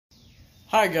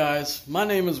Hi guys, my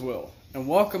name is Will, and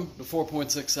welcome to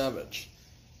 4.6 Savage.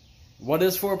 What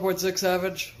is 4.6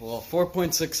 Savage? Well,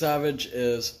 4.6 Savage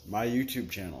is my YouTube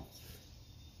channel.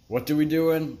 What do we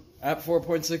do at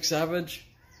 4.6 Savage?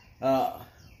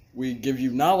 We give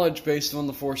you knowledge based on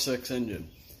the 4.6 engine.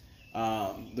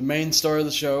 The main star of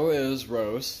the show is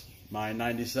Rose, my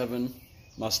 97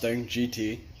 Mustang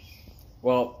GT.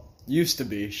 Well, used to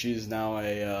be. She's now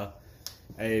a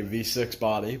V6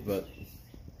 body, but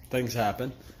things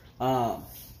happen.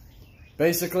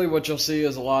 Basically, what you'll see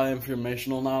is a lot of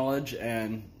informational knowledge,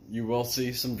 and you will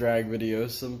see some drag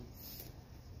videos,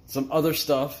 some other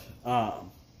stuff.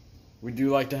 We do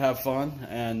like to have fun,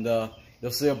 and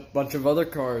you'll see a bunch of other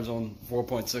cars on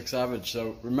 4.6 Savage.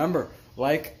 So remember,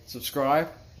 like, subscribe,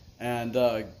 and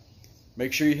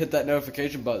make sure you hit that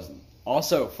notification button.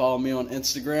 Also, follow me on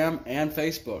Instagram and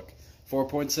Facebook,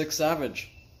 4.6 Savage.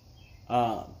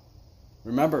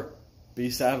 Remember, be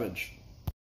savage.